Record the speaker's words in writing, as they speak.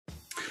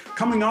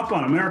Coming up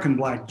on American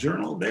Black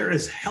Journal, there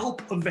is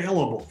help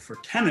available for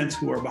tenants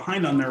who are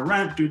behind on their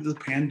rent due to the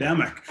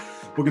pandemic.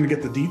 We're going to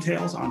get the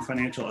details on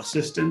financial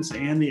assistance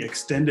and the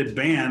extended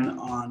ban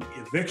on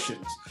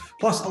evictions.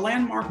 Plus, a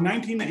landmark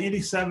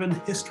 1987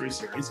 history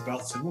series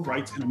about civil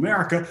rights in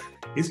America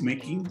is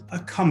making a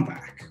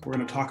comeback. We're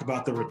going to talk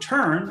about the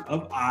return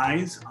of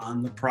Eyes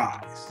on the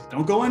Prize.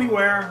 Don't go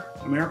anywhere.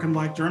 American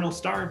Black Journal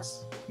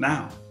starts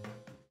now.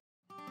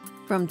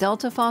 From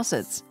Delta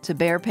Faucets to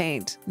Behr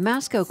Paint,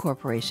 Masco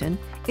Corporation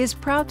is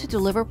proud to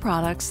deliver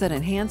products that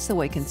enhance the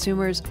way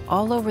consumers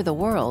all over the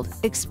world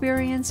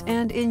experience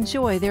and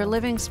enjoy their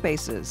living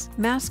spaces.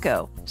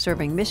 Masco,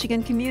 serving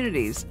Michigan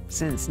communities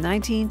since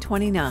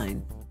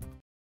 1929.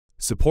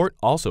 Support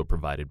also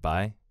provided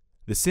by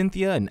the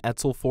Cynthia and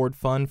Etzel Ford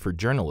Fund for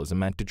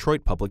Journalism at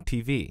Detroit Public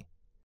TV.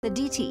 The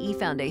DTE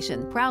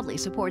Foundation proudly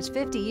supports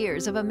 50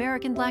 years of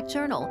American Black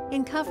Journal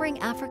in covering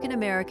African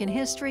American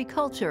history,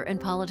 culture,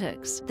 and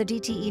politics. The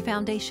DTE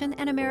Foundation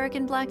and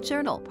American Black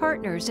Journal,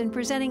 partners in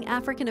presenting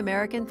African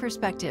American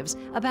perspectives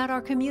about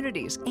our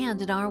communities and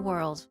in our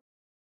world.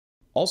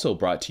 Also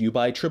brought to you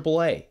by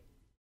AAA,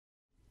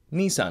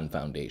 Nissan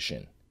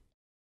Foundation,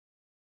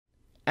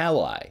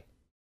 Ally,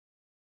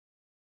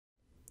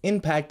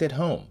 Impact at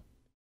Home,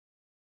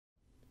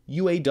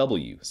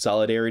 UAW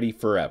Solidarity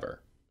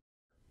Forever,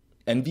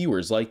 and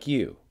viewers like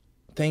you.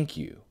 Thank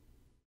you.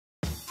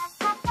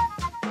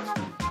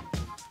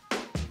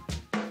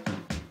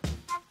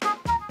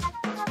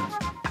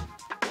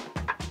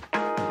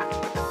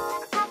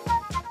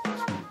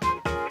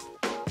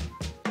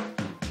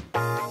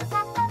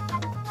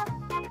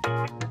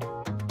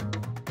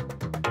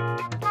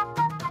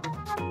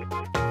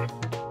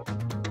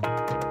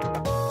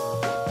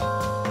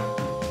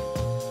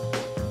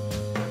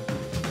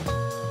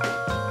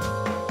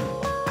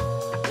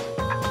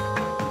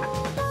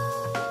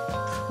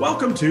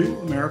 Welcome to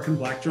American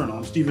Black Journal.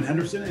 I'm Stephen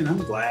Henderson, and I'm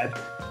glad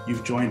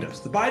you've joined us.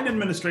 The Biden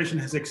administration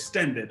has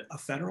extended a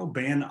federal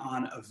ban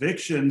on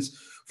evictions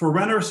for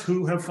renters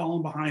who have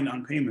fallen behind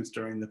on payments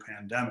during the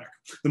pandemic.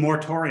 The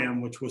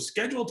moratorium, which was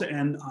scheduled to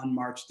end on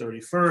March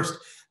 31st,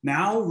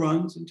 now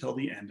runs until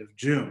the end of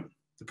June.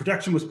 The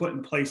protection was put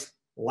in place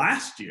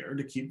last year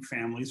to keep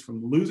families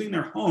from losing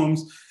their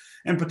homes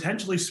and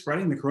potentially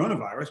spreading the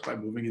coronavirus by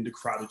moving into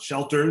crowded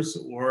shelters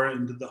or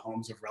into the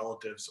homes of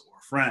relatives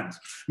or friends.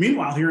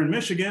 Meanwhile, here in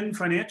Michigan,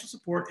 financial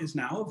support is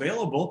now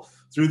available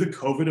through the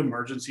COVID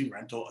Emergency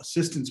Rental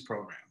Assistance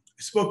Program.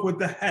 I spoke with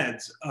the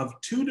heads of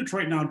two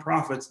Detroit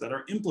nonprofits that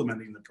are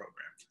implementing the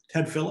program,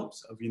 Ted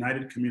Phillips of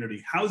United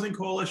Community Housing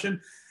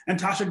Coalition and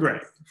Tasha Gray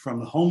from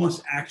the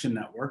Homeless Action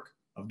Network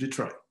of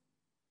Detroit.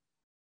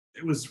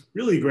 It was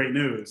really great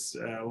news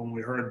when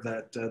we heard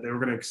that they were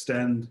going to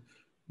extend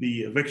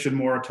the eviction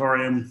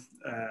moratorium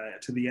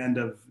to the end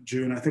of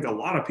June. I think a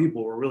lot of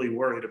people were really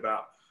worried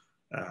about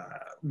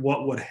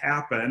what would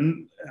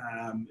happen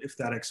if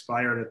that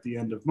expired at the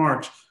end of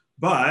March.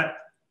 But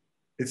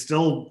it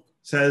still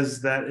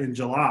says that in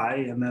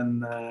July and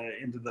then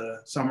into the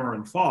summer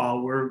and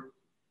fall, we're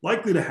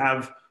likely to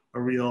have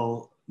a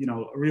real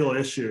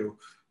issue.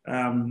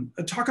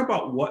 Talk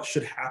about what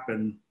should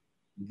happen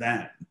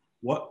then.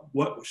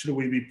 What should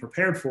we be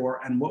prepared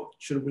for, and what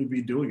should we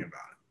be doing about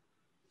it?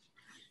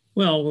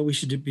 Well, what we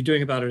should be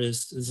doing about it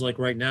is like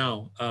right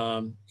now,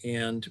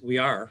 and we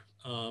are.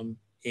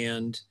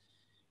 And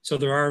so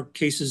there are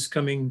cases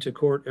coming to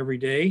court every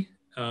day.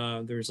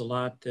 There's a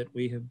lot that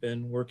we have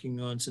been working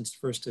on since the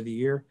first of the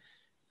year.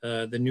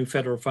 The new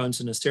federal funds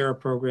in the Cera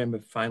program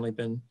have finally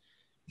been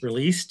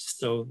released.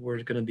 So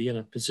we're going to be in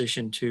a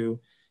position to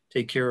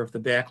take care of the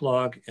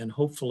backlog and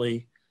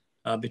hopefully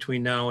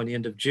between now and the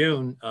end of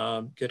June,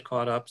 get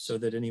caught up so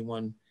that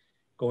anyone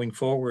going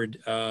forward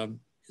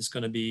is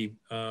going to be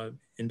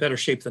in better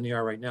shape than they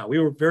are right now. We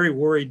were very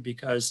worried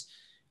because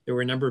there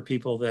were a number of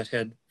people that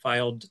had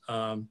filed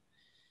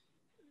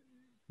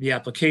the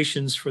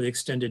applications for the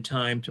extended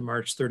time to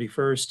March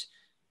 31st.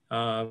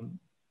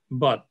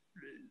 But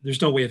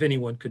there's no way if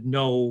anyone could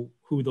know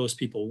who those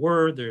people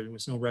were. There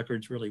was no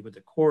records really with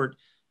the court.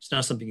 It's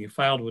not something you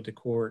filed with the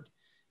court.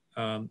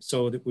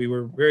 So that we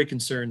were very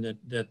concerned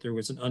that there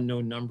was an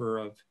unknown number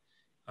of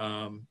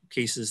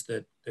cases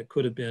that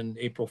could have been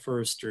April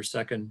 1st or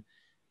 2nd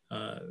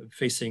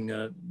facing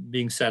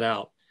being set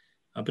out.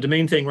 But the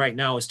main thing right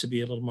now is to be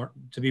a little more,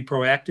 to be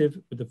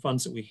proactive with the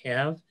funds that we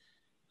have,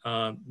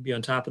 be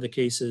on top of the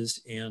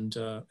cases and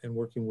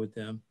working with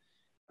them.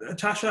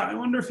 Tasha, I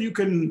wonder if you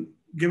can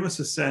give us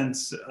a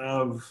sense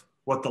of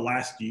what the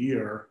last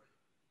year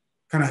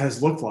kind of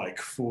has looked like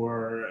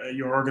for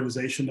your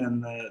organization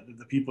and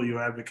the people you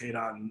advocate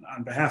on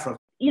behalf of.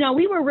 You know,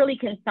 we were really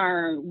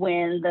concerned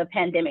when the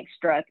pandemic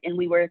struck, and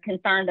we were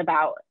concerned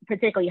about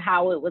particularly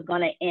how it was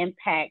going to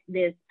impact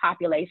this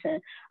population,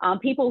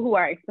 people who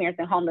are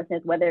experiencing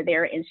homelessness, whether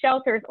they're in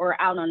shelters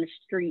or out on the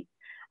streets.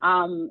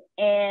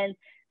 And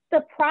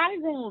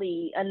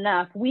surprisingly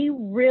enough, we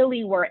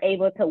really were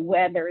able to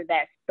weather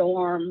that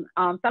storm,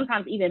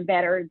 sometimes even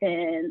better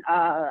than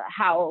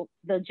how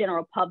the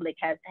general public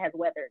has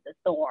weathered the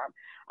storm.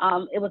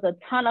 It was a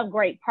ton of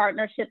great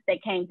partnerships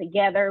that came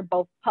together,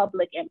 both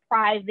public and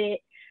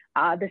private.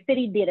 The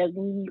city did a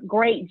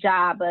great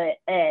job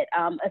at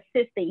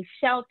assisting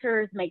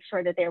shelters, make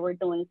sure that they were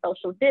doing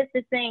social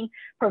distancing,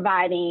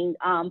 providing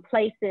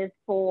places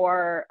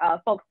for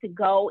folks to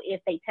go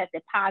if they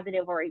tested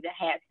positive or even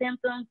had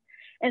symptoms.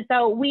 And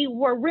so we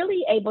were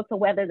really able to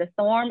weather the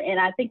storm. And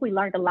I think we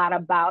learned a lot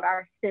about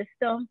our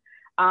system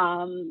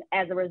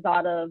as a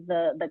result of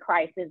the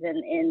crisis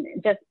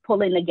and just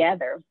pulling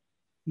together.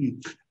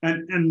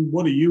 And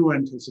what are you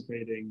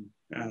anticipating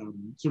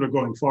sort of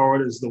going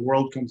forward as the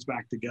world comes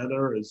back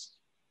together, as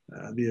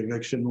the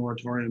eviction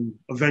moratorium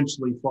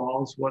eventually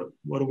falls? What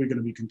are we going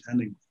to be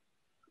contending with?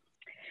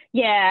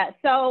 Yeah,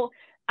 so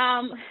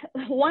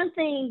one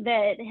thing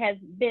that has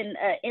been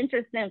an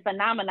interesting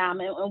phenomenon,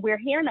 and we're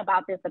hearing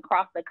about this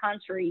across the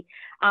country,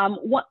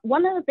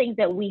 one of the things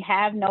that we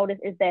have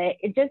noticed is that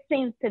it just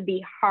seems to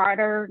be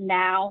harder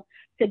now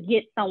to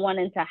get someone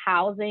into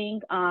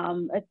housing,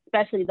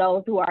 especially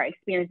those who are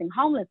experiencing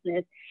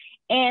homelessness.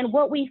 And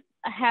what we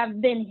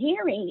have been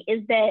hearing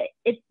is that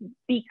it's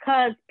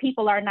because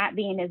people are not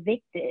being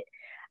evicted.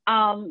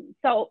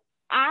 So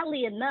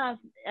oddly enough,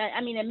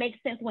 I mean, it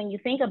makes sense when you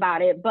think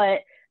about it,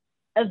 but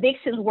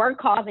evictions were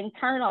causing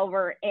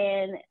turnover,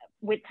 and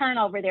with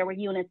turnover, there were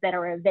units that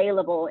are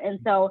available. And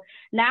so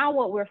now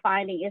what we're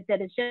finding is that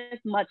it's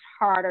just much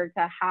harder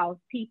to house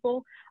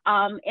people.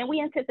 And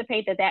we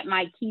anticipate that that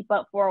might keep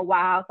up for a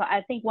while. So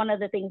I think one of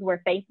the things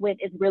we're faced with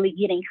is really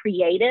getting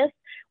creative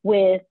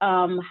with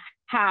how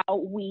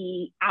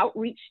we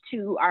outreach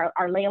to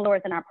our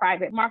landlords and our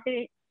private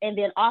market. And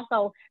then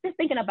also just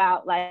thinking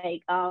about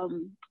like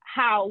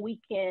how we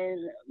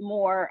can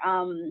more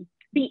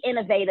be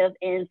innovative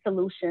in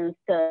solutions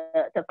to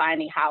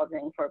finding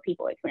housing for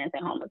people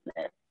experiencing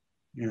homelessness.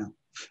 Yeah.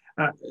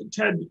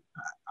 Ted,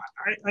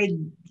 I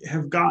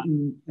have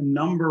gotten a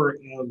number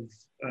of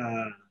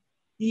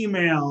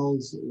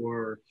emails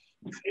or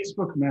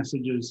Facebook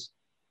messages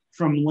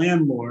from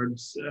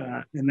landlords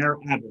and their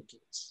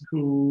advocates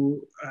who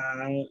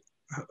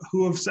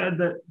have said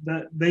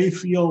that they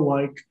feel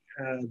like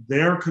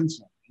their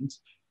concerns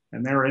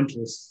and their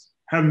interests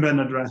haven't been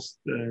addressed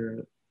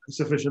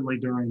sufficiently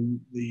during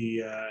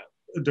the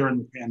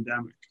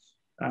pandemic.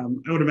 I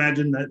would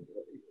imagine that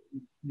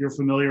you're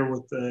familiar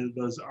with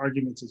those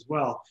arguments as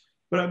well,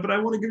 but I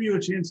want to give you a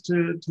chance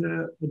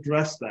to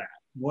address that.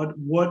 What?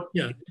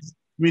 Yeah. I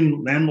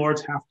mean,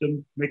 landlords have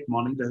to make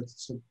money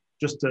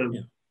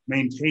to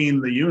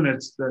maintain the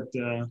units that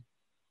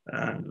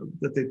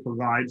they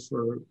provide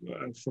for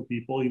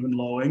people, even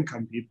low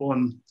income people,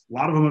 and a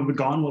lot of them have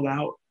gone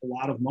without a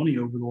lot of money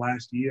over the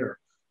last year.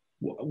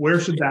 Where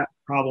should that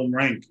problem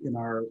rank in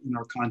our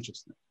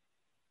consciousness?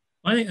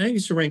 I think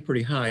it should rank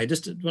pretty high. I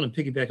just want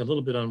to piggyback a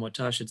little bit on what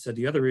Tosh had said.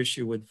 The other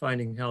issue with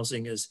finding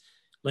housing is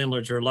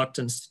landlords'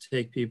 reluctance to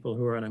take people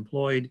who are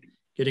unemployed,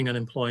 getting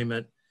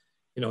unemployment,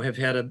 have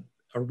had a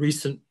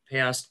recent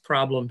past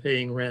problem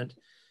paying rent.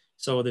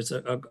 So there's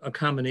a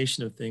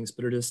combination of things,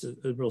 but it is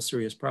a real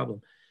serious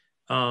problem.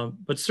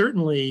 But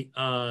certainly,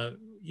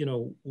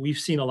 we've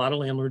seen a lot of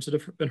landlords that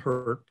have been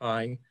hurt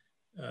by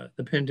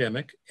the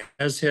pandemic,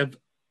 as have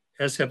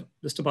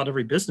just about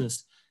every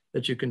business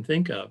that you can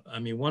think of. I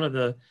mean, one of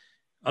the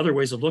other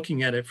ways of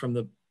looking at it from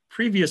the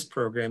previous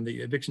program,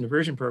 the eviction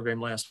diversion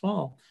program last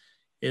fall,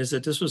 is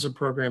that this was a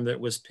program that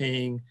was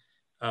paying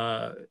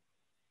 90%,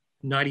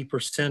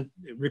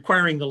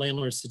 requiring the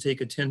landlords to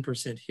take a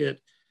 10%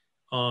 hit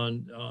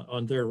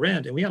on their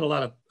rent. And we had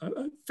a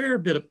fair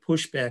bit of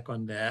pushback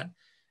on that.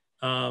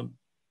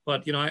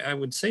 But, I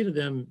would say to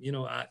them,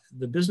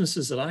 the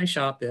businesses that I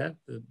shop at,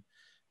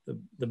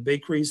 the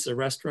bakeries, the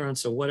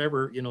restaurants, or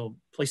whatever,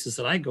 places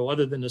that I go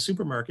other than the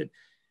supermarket,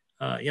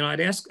 I'd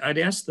ask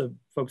the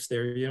folks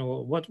there,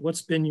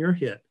 what's been your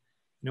hit?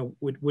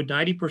 Would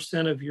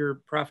 90% of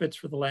your profits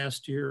for the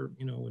last year,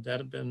 would that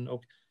have been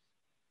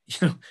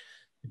okay?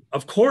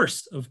 Of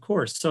course.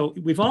 So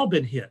we've all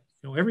been hit.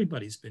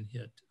 Everybody's been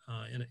hit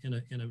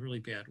in a really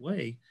bad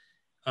way.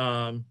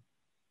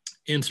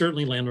 And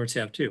certainly landlords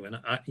have too. And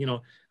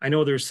I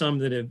know there's some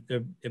that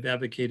have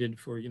advocated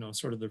for,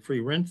 sort of the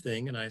free rent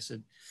thing. And I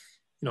said,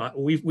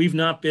 we've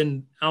not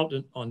been out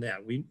on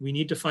that. We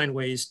need to find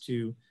ways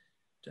to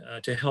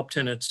help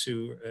tenants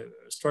who are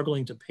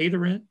struggling to pay the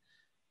rent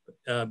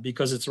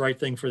because it's the right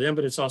thing for them,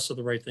 but it's also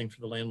the right thing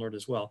for the landlord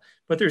as well.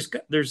 But there's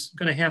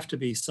going to have to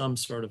be some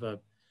sort of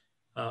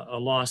a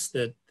loss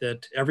that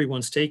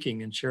everyone's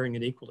taking and sharing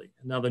it equally.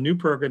 Now the new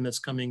program that's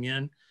coming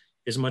in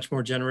is much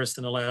more generous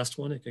than the last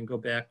one. It can go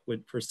back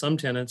for some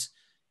tenants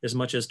as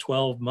much as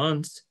 12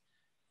 months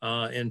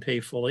and pay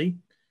fully.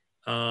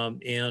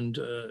 And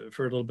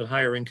for a little bit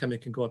higher income,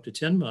 it can go up to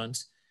 10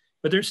 months.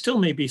 But there still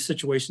may be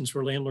situations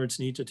where landlords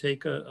need to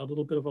take a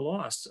little bit of a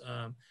loss.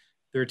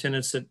 There are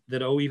tenants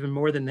that owe even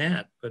more than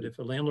that. But if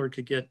a landlord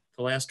could get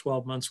the last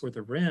 12 months worth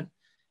of rent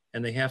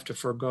and they have to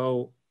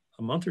forego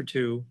a month or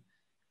two,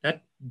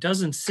 that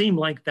doesn't seem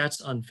like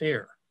that's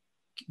unfair,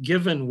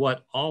 given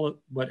what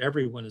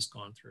everyone has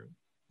gone through.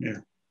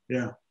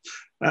 Yeah.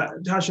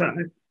 Tasha,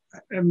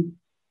 I'm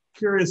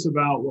curious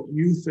about what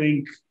you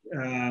think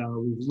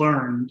we've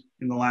learned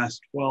in the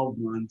last 12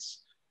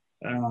 months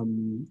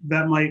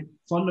that might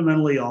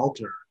fundamentally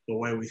alter the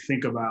way we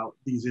think about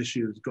these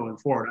issues going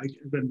forward.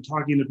 I've been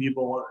talking to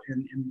people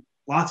in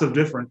lots of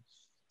different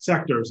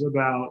sectors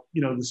about,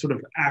 the sort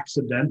of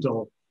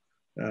accidental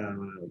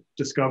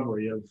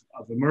discovery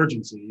of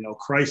emergency.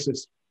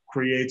 Crisis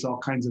creates all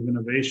kinds of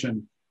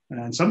innovation.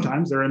 And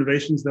sometimes there are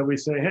innovations that we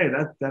say, hey,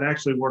 that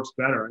actually works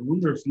better. I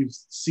wonder if you've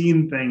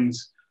seen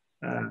things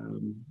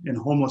in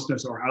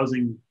homelessness or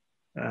housing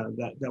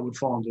that would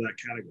fall into that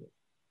category.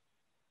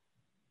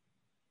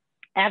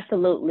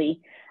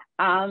 Absolutely.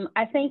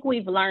 I think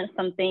we've learned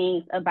some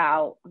things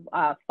about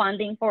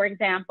funding, for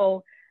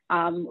example.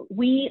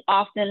 We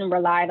often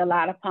relied a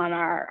lot upon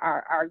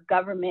our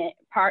government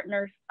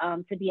partners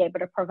to be able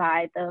to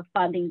provide the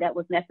funding that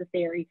was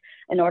necessary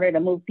in order to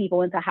move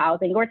people into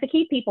housing or to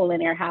keep people in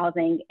their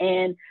housing.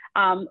 And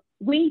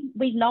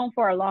we've known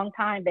for a long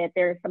time that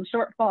there's some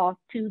shortfalls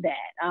to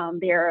that.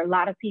 There are a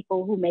lot of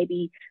people who may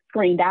be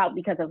screened out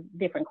because of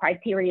different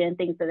criteria and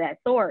things of that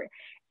sort.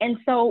 And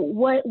so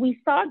what we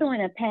saw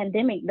during the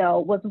pandemic, though,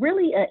 was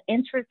really an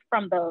interest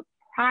from the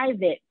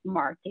private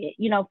market,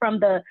 from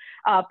the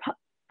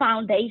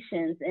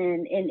foundations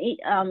and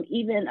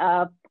even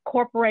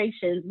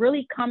corporations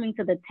really coming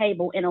to the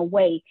table in a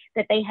way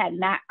that they had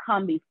not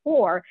come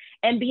before,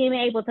 and being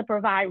able to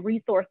provide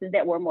resources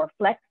that were more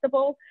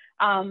flexible.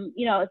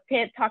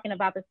 Ted talking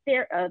about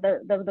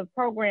the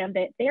program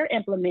that they're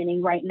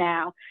implementing right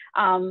now.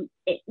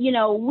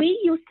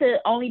 We used to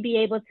only be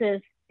able to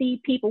see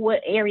people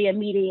with area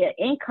median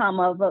income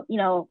of,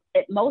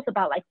 at most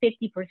about like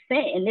 50%,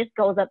 and this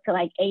goes up to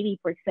like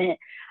 80%.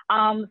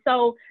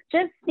 So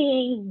just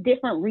seeing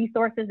different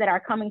resources that are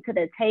coming to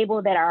the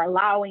table that are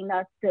allowing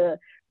us to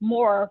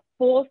more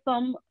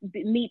fulsome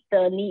meet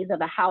the needs of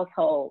the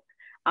household.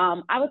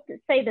 I would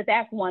say that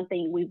that's one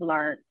thing we've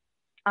learned.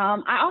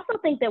 I also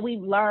think that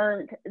we've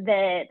learned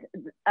that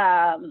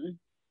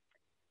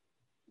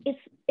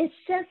it's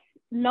just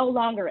no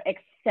longer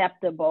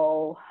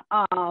acceptable,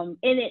 and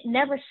it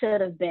never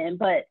should have been,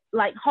 but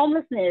like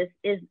homelessness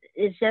is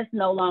just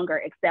no longer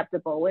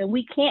acceptable, and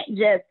we can't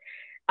just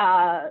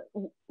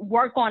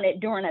work on it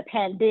during a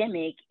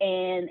pandemic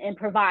and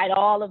provide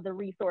all of the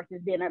resources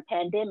during a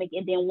pandemic,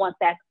 and then once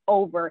that's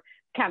over,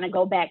 kind of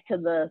go back to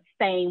the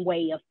same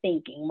way of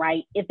thinking,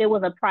 right? If it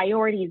was a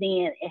priority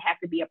then, it has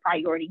to be a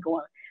priority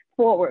going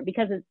forward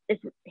because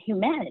it's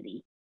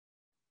humanity.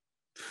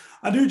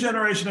 A new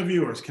generation of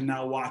viewers can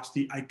now watch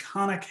the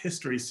iconic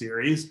history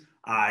series,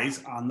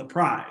 Eyes on the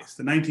Prize.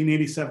 The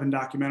 1987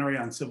 documentary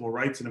on civil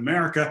rights in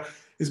America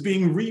is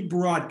being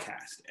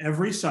rebroadcast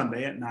every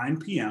Sunday at 9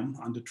 p.m.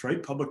 on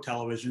Detroit Public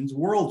Television's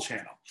World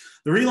Channel.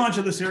 The relaunch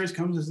of the series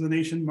comes as the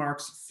nation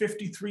marks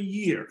 53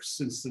 years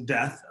since the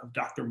death of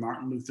Dr.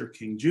 Martin Luther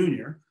King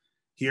Jr.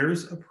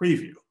 Here's a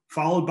preview,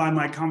 followed by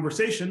my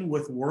conversation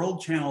with World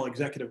Channel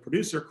executive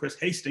producer Chris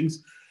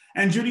Hastings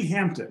and Judy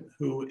Hampton,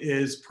 who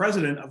is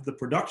president of the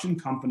production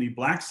company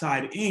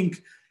Blackside Inc.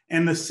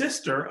 and the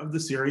sister of the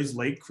series'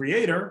 late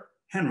creator,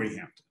 Henry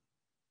Hampton.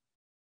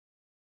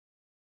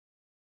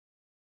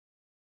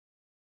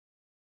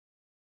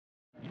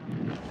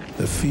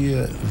 The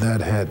fear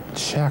that had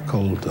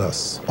shackled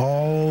us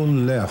all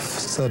left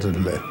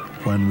suddenly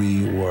when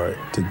we were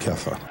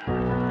together.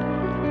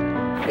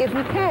 If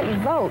you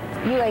can't vote,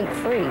 you ain't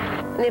free.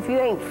 And if you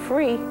ain't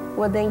free,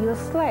 well, then you're a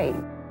slave.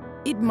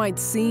 It might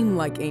seem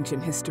like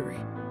ancient history.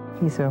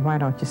 He said, why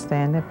don't you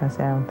stand up? I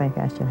said, I don't think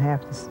I should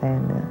have to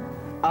stand up.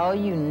 All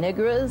you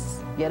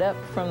niggers, get up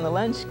from the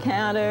lunch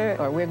counter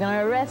or we're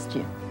gonna arrest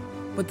you.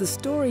 But the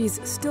stories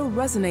still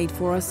resonate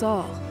for us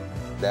all.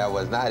 There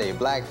was not a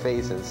black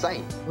face in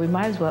sight. We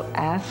might as well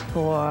ask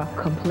for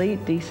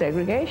complete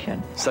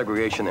desegregation.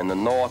 Segregation in the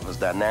North was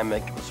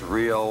dynamic, it was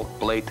real,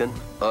 blatant,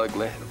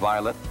 ugly,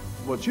 violent.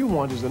 What you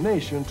want is a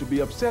nation to be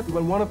upset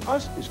when one of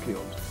us is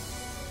killed.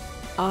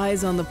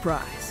 Eyes on the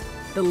Prize,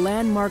 the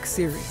landmark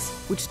series,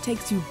 which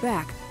takes you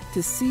back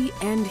to see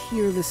and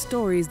hear the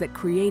stories that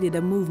created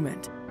a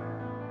movement.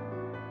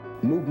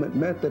 Movement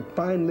meant that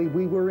finally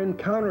we were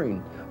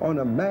encountering on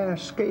a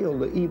mass scale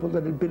the evil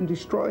that had been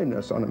destroying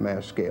us on a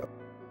mass scale.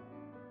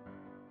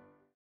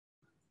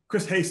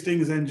 Chris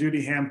Hastings and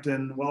Judy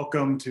Hampton,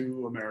 welcome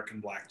to American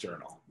Black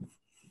Journal.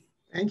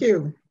 Thank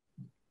you.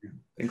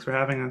 Thanks for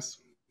having us.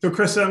 So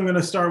Chris, I'm going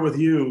to start with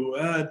you.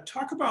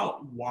 Talk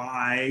about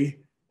why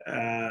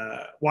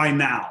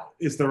now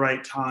is the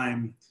right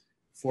time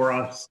for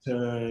us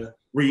to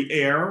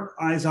re-air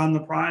Eyes on the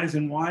Prize,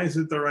 and why is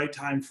it the right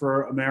time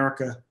for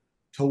America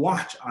to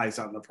watch Eyes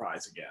on the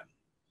Prize again?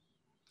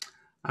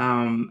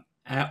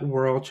 At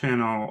World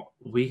Channel,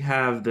 we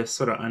have this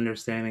sort of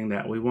understanding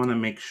that we want to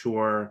make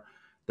sure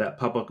that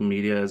public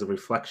media is a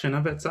reflection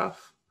of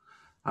itself.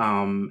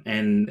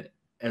 And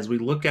as we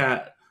look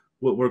at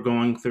what we're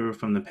going through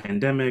from the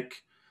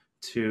pandemic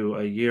to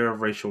a year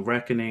of racial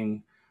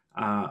reckoning,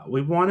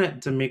 we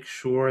wanted to make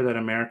sure that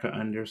America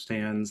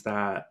understands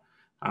that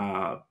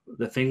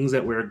the things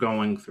that we're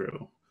going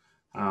through,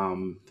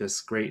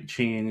 this great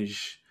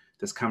change,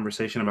 this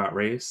conversation about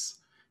race,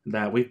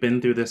 that we've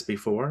been through this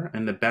before,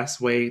 and the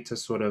best way to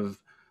sort of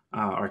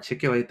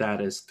articulate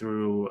that is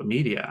through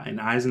media. And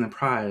Eyes on the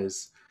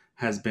Prize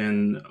has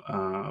been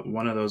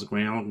one of those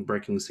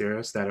groundbreaking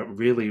series that it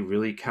really,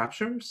 really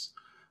captures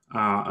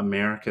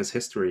America's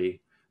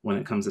history when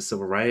it comes to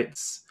civil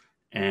rights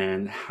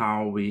and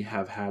how we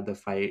have had to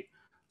fight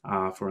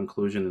for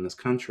inclusion in this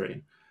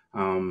country.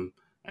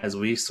 As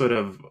we sort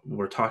of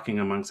were talking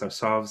amongst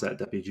ourselves at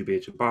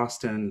WGBH in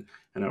Boston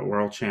and at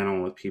World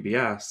Channel with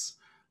PBS,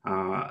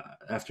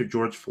 after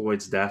George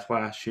Floyd's death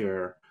last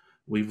year,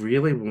 we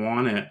really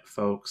wanted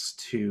folks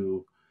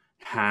to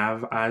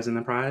have Eyes on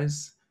the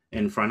Prize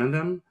in front of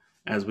them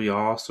as we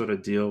all sort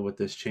of deal with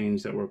this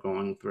change that we're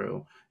going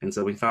through. And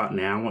so we thought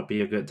now would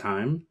be a good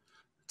time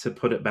to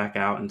put it back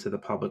out into the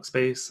public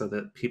space so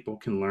that people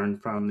can learn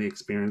from the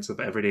experience of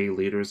everyday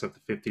leaders of the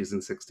 50s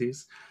and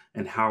 60s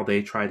and how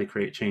they try to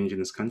create change in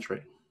this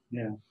country.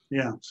 Yeah,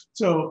 yeah.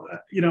 So,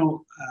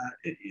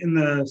 in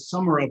the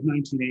summer of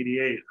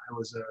 1988, I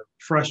was a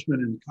freshman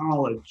in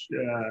college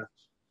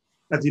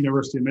at the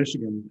University of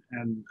Michigan,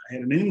 and I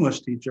had an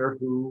English teacher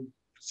who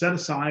set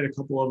aside a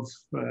couple of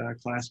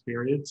class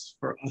periods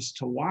for us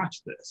to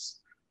watch this.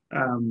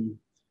 And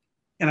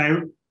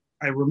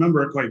I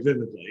remember it quite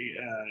vividly.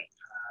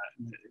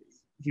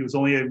 He was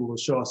only able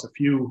to show us a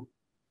few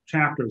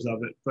chapters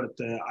of it, but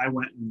I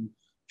went and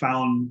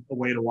found a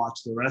way to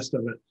watch the rest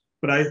of it.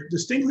 But I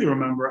distinctly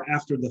remember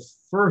after the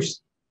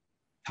first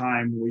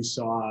time we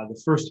saw,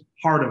 the first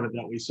part of it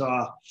that we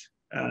saw,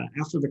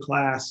 after the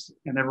class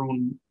and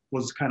everyone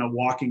was kind of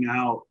walking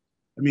out,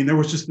 I mean, there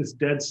was just this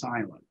dead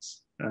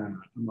silence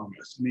among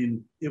us. I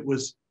mean, it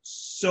was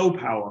so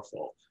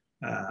powerful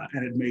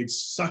and it made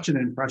such an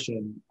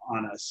impression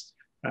on us.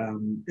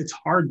 It's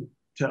hard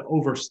to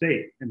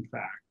overstate, in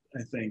fact,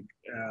 I think,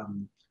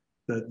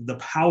 the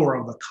power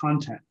of the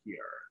content here.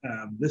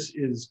 This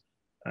is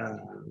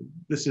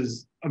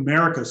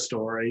America's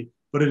story,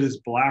 but it is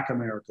Black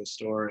America's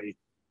story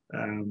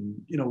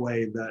in a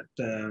way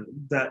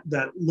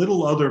that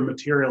little other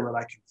material that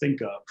I can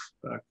think of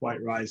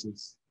quite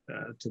rises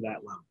to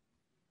that level.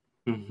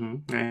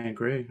 Mm-hmm. I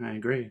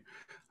agree.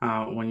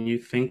 When you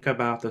think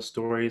about the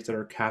stories that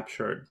are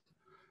captured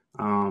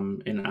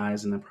in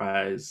Eyes on the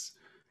Prize,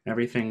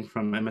 everything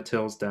from Emmett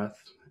Till's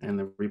death and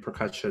the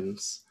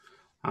repercussions,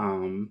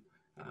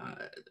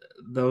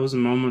 those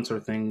moments are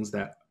things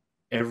that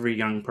every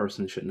young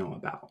person should know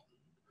about,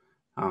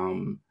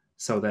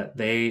 so that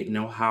they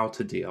know how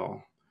to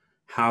deal,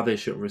 how they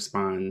should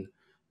respond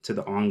to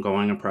the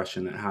ongoing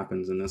oppression that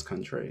happens in this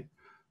country.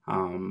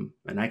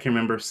 And I can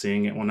remember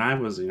seeing it when I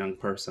was a young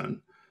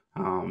person.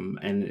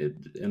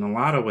 And in a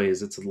lot of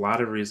ways, it's a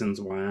lot of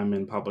reasons why I'm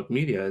in public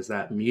media, is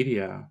that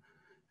media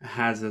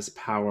has this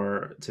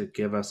power to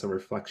give us a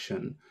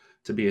reflection,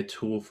 to be a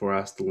tool for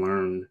us to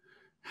learn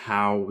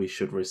how we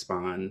should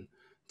respond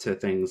to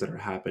things that are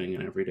happening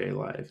in everyday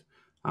life.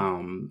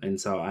 And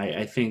so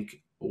I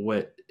think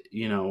what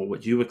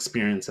you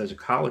experience as a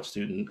college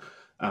student,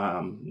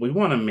 we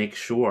want to make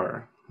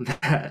sure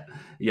that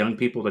young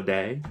people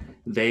today,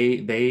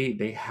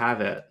 they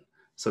have it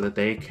so that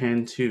they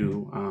can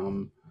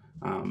too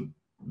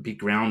be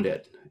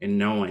grounded in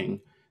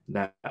knowing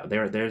that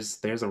there's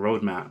a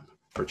roadmap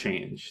for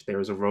change.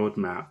 There's a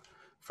roadmap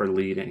for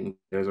leading.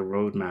 There's a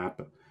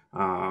roadmap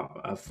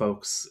of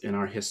folks in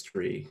our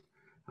history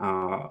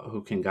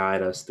who can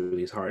guide us through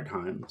these hard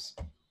times.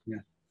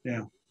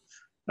 Yeah.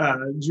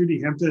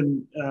 Judy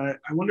Hampton,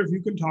 I wonder if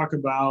you can talk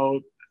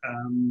about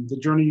the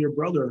journey your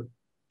brother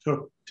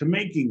took to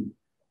making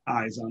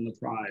Eyes on the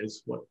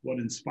Prize. What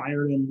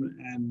inspired him,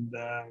 and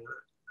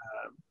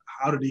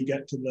how did he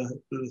get to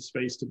the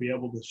space to be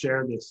able to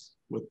share this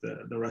with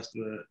the rest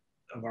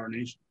of our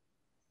nation?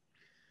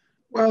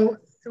 Well,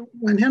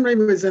 when Henry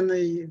was in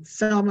the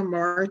Selma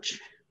March,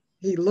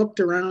 he looked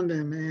around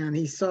him and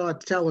he saw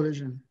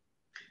television.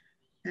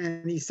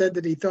 And he said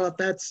that he thought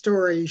that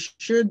story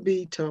should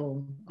be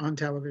told on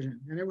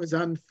television, and it was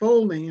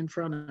unfolding in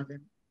front of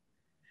him.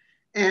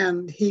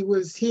 And he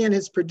and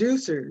his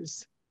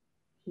producers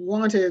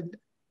wanted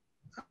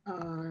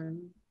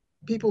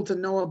people to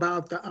know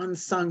about the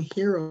unsung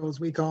heroes,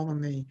 we call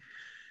them,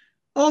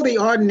 all the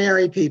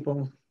ordinary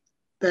people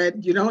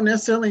that you don't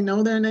necessarily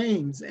know their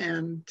names.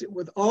 And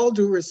with all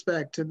due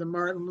respect to the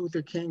Martin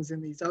Luther Kings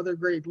and these other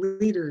great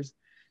leaders,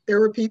 there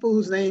were people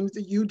whose names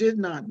that you did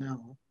not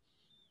know.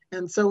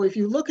 And so if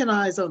you look at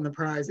Eyes on the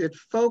Prize, it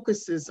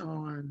focuses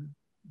on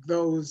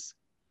those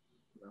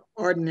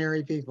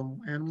ordinary people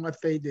and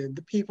what they did.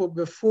 The people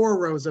before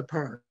Rosa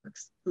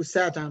Parks who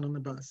sat down on the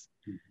bus,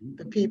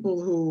 the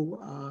people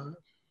who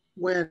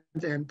went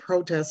and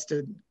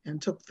protested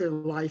and took their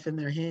life in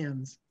their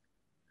hands.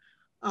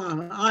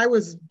 I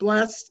was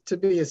blessed to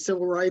be a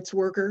civil rights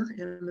worker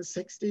in the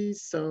 60s.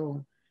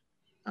 So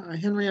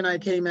Henry and I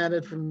came at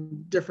it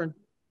from different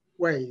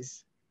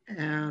ways.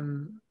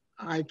 And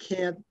I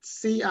can't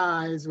see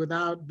Eyes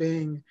without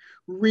being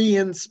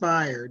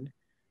re-inspired.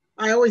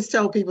 I always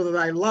tell people that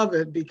I love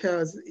it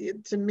because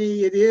to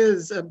me, it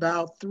is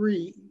about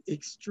three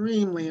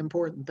extremely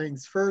important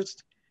things.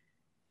 First,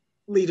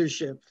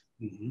 leadership.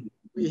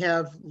 We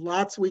have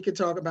lots we could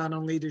talk about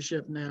on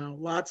leadership now,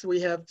 lots we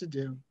have to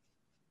do.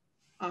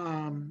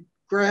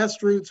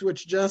 Grassroots,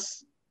 which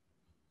just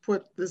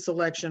put this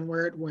election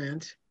where it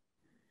went,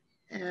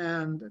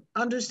 and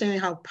understanding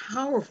how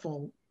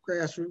powerful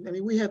grassroots, I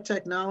mean, we have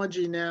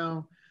technology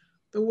now.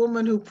 The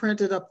woman who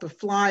printed up the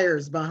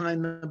flyers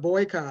behind the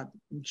boycott,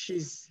 and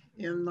she's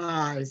in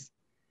lies.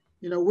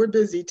 You know, we're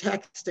busy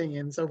texting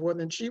and so forth,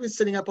 and she was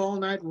sitting up all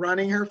night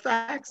running her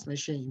fax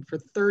machine for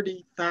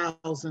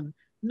 30,000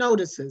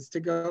 notices to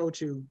go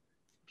to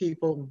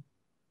people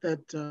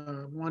that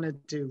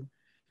wanted to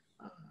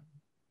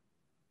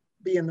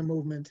be in the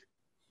movement,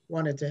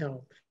 wanted to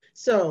help.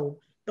 So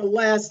the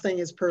last thing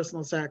is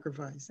personal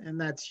sacrifice, and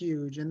that's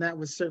huge, and that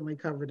was certainly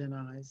covered in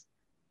eyes.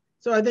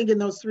 So I think in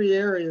those three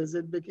areas,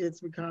 it's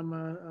become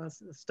a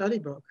study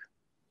book,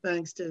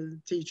 thanks to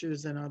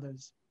teachers and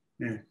others.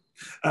 Yeah.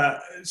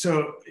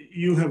 So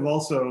you have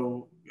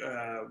also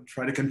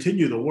tried to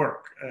continue the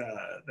work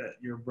that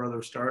your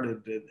brother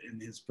started in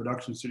his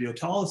production studio.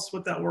 Tell us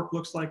what that work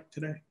looks like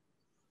today.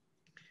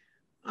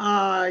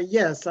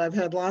 Yes, I've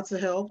had lots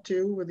of help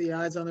too with the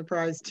Eyes on the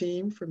Prize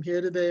team from here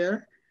to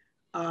there.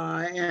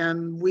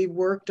 And we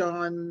worked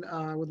on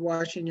with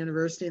Washington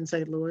University in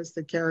St. Louis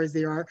that carries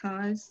the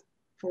archives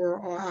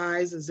for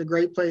Eyes. It's a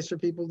great place for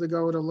people to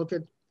go to look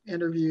at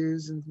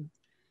interviews and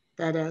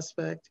that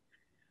aspect.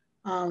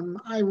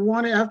 I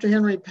wanted, after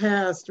Henry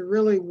passed,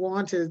 really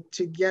wanted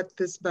to get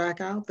this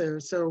back out there.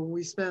 So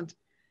we spent,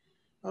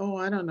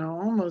 I don't know,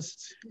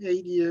 almost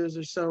 8 years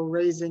or so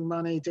raising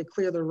money to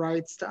clear the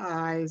rights to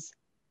Eyes.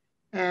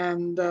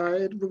 And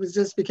it was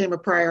just became a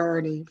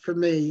priority for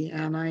me.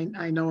 And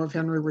I know if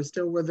Henry were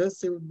still with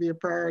us, it would be a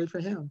priority for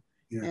him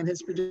and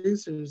his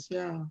producers,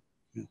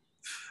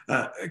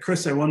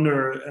 Chris, I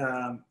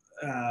wonder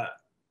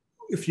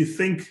if you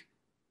think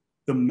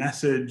the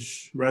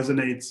message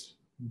resonates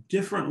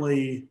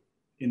differently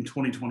in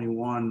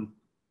 2021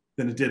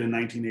 than it did in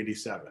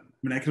 1987. I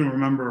mean, I can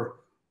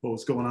remember what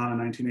was going on in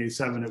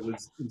 1987. It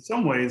was in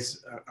some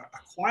ways a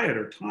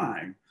quieter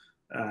time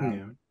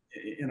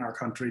in our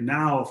country.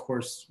 Now, of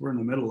course, we're in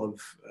the middle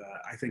of,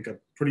 I think, a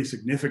pretty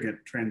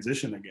significant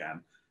transition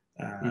again.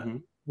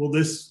 Will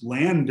this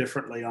land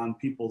differently on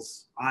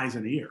people's eyes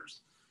and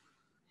ears?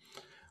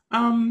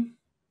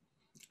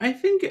 I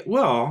think it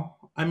will.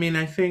 I mean,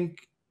 I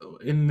think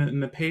in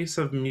the pace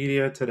of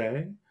media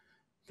today,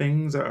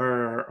 things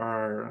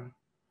are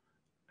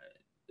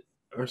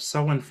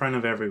so in front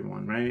of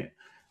everyone, right?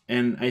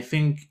 And I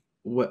think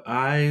what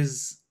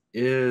Eyes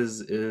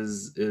is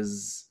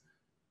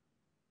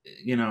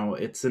you know,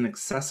 it's an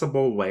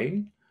accessible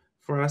way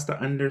for us to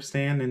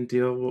understand and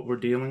deal what we're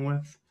dealing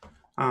with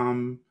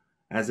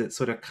as it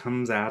sort of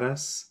comes at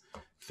us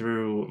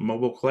through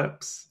mobile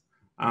clips.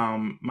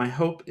 My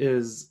hope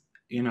is,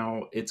 you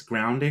know, it's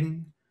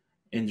grounding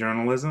in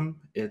journalism.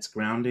 It's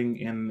grounding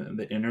in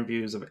the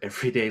interviews of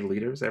everyday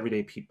leaders,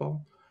 everyday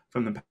people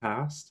from the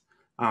past.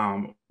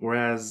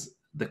 Whereas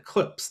the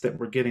clips that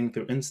we're getting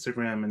through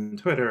Instagram and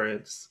Twitter,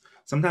 it's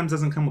sometimes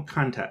doesn't come with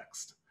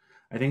context.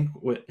 I think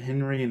what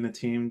Henry and the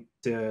team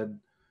did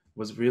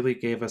was really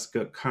gave us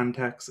good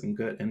context and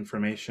good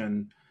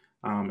information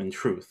and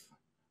truth.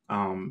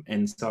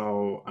 And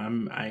so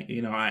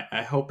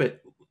I hope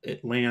it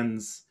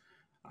lands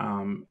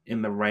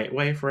in the right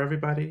way for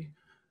everybody.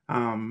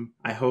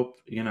 I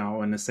hope, you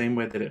know, in the same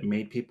way that it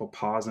made people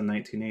pause in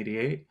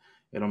 1988,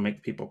 it'll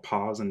make people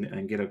pause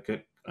and get a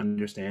good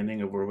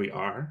understanding of where we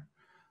are.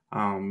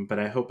 But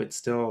I hope it's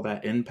still,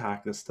 that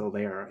impact is still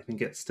there. I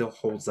think it still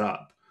holds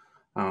up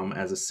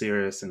as a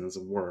series and as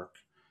a work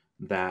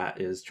that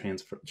is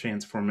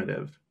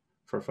transformative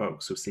for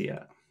folks who see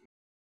it.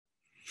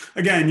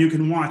 Again, you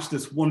can watch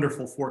this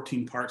wonderful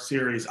 14-part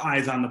series,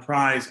 Eyes on the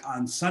Prize,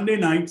 on Sunday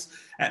nights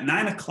at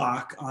 9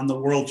 o'clock on the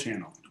World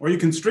Channel, or you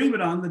can stream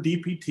it on the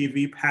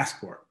DPTV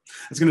Passport.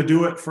 That's going to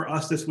do it for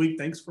us this week.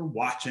 Thanks for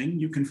watching.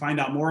 You can find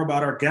out more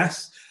about our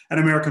guests at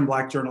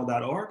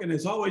AmericanBlackJournal.org. And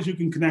as always, you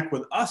can connect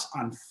with us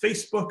on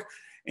Facebook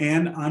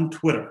and on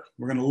Twitter.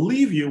 We're going to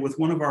leave you with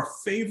one of our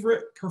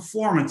favorite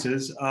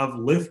performances of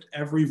Lift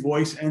Every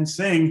Voice and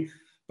Sing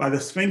by the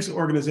Sphinx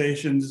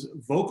Organization's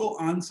vocal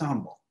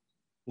ensemble.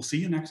 We'll see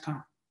you next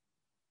time.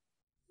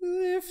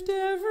 Lift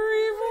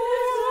every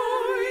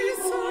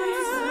voice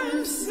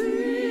and sing,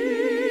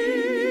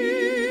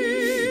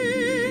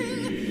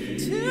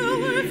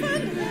 till earth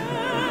and heaven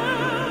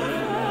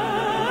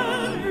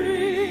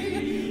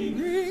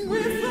ring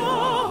with the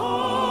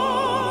harmonies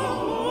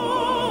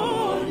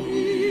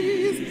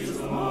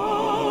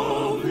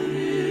of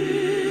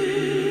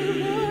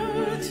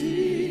liberty.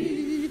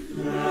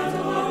 Let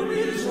our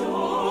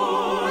rejoicing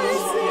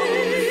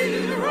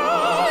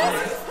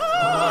rise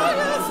high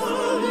as the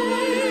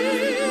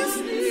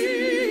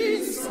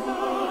listening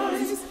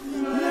skies.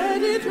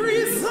 Let it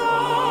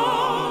resound.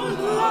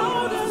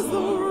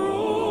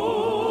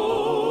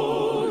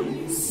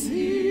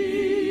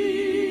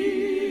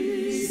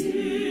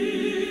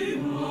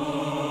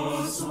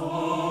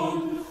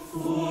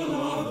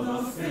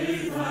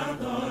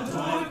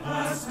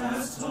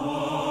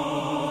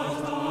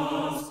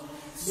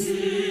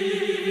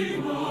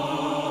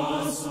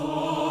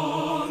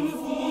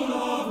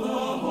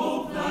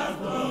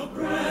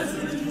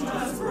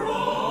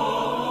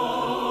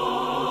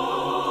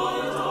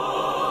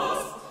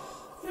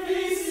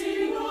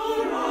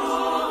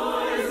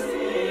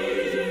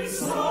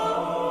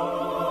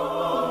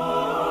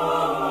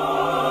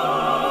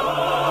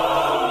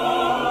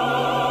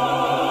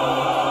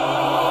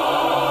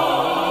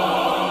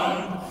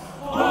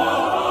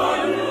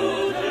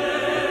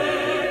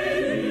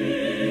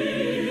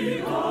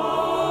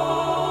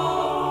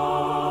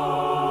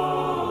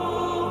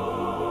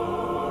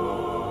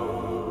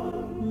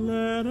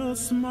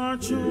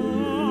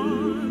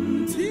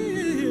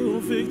 until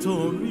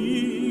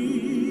victory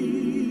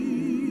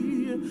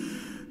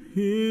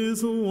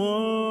is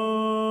won.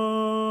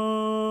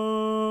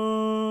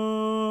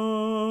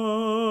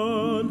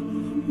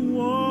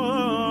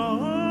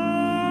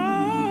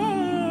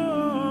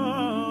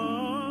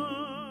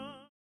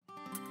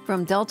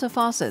 From Delta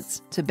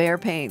faucets to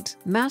Behr paint,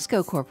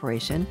 Masco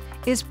Corporation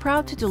is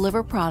proud to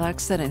deliver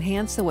products that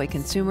enhance the way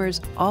consumers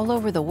all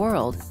over the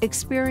world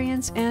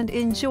experience and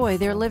enjoy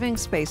their living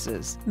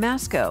spaces.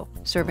 Masco,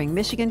 serving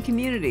Michigan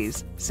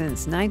communities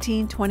since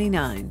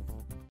 1929.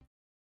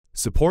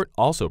 Support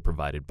also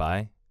provided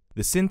by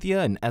the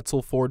Cynthia and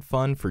Etzel Ford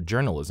Fund for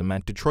Journalism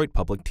at Detroit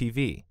Public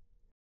TV.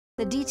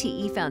 The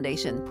DTE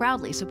Foundation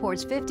proudly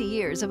supports 50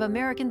 years of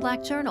American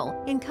Black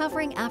Journal in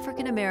covering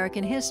African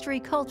American history,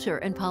 culture,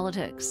 and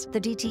politics.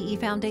 The DTE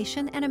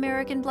Foundation and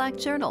American Black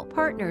Journal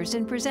partners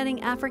in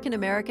presenting African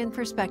American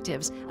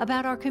perspectives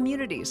about our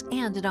communities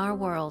and in our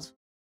world.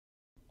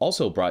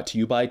 Also brought to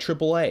you by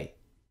AAA,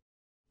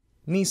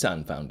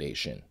 Nissan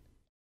Foundation,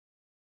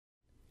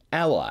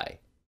 Ally,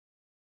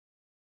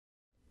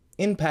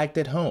 Impact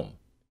at Home,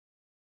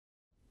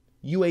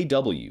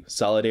 UAW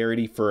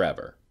Solidarity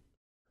Forever,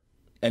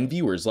 and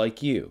viewers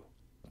like you.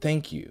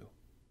 Thank you.